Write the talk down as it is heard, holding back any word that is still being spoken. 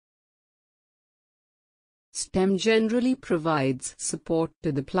Stem generally provides support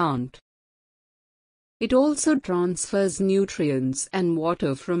to the plant. It also transfers nutrients and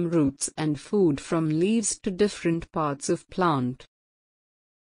water from roots and food from leaves to different parts of plant.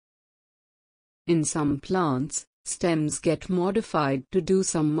 In some plants, stems get modified to do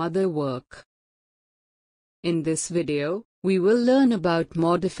some other work. In this video, we will learn about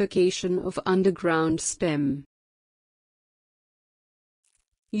modification of underground stem.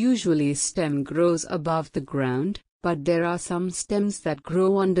 Usually stem grows above the ground, but there are some stems that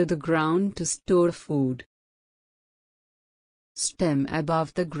grow under the ground to store food. Stems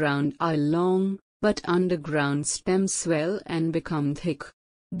above the ground are long, but underground stems swell and become thick.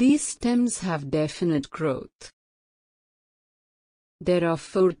 These stems have definite growth. There are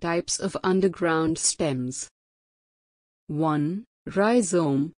 4 types of underground stems. 1.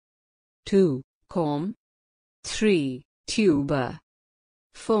 Rhizome. 2. Corm. 3. Tuber.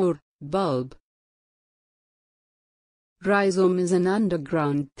 4. Bulb. Rhizome is an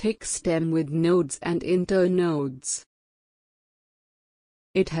underground thick stem with nodes and internodes.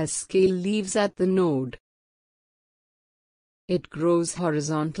 It has scale leaves at the node. It grows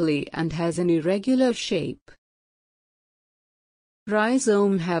horizontally and has an irregular shape.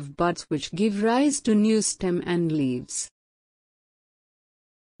 Rhizome have buds which give rise to new stem and leaves.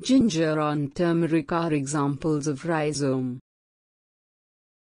 Ginger and turmeric are examples of rhizome.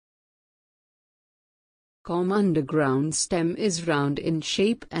 Corm underground stem is round in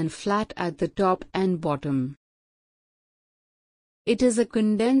shape and flat at the top and bottom. It is a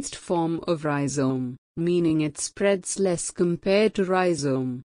condensed form of rhizome, meaning it spreads less compared to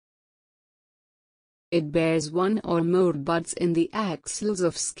rhizome. It bears 1 or more buds in the axils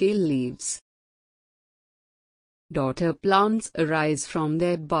of scale leaves. Daughter plants arise from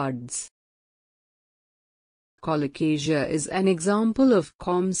their buds. Colocasia is an example of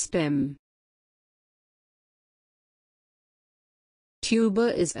corm stem. Tuber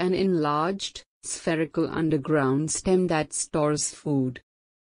is an enlarged, spherical underground stem that stores food.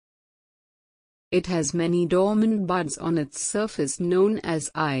 It has many dormant buds on its surface known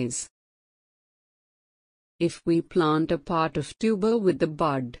as eyes. If we plant a part of tuber with the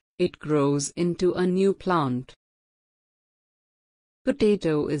bud, it grows into a new plant.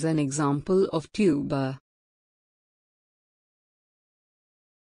 Potato is an example of tuber.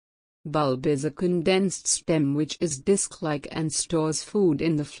 Bulb is a condensed stem which is disc-like and stores food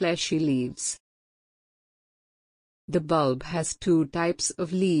in the fleshy leaves. The bulb has 2 types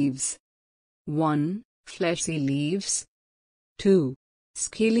of leaves. 1. Fleshy leaves. 2.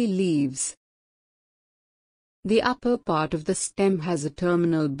 Scaly leaves. The upper part of the stem has a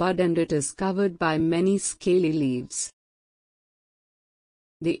terminal bud and it is covered by many scaly leaves.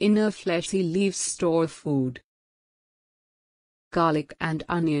 The inner fleshy leaves store food. Garlic and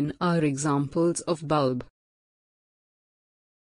onion are examples of bulb.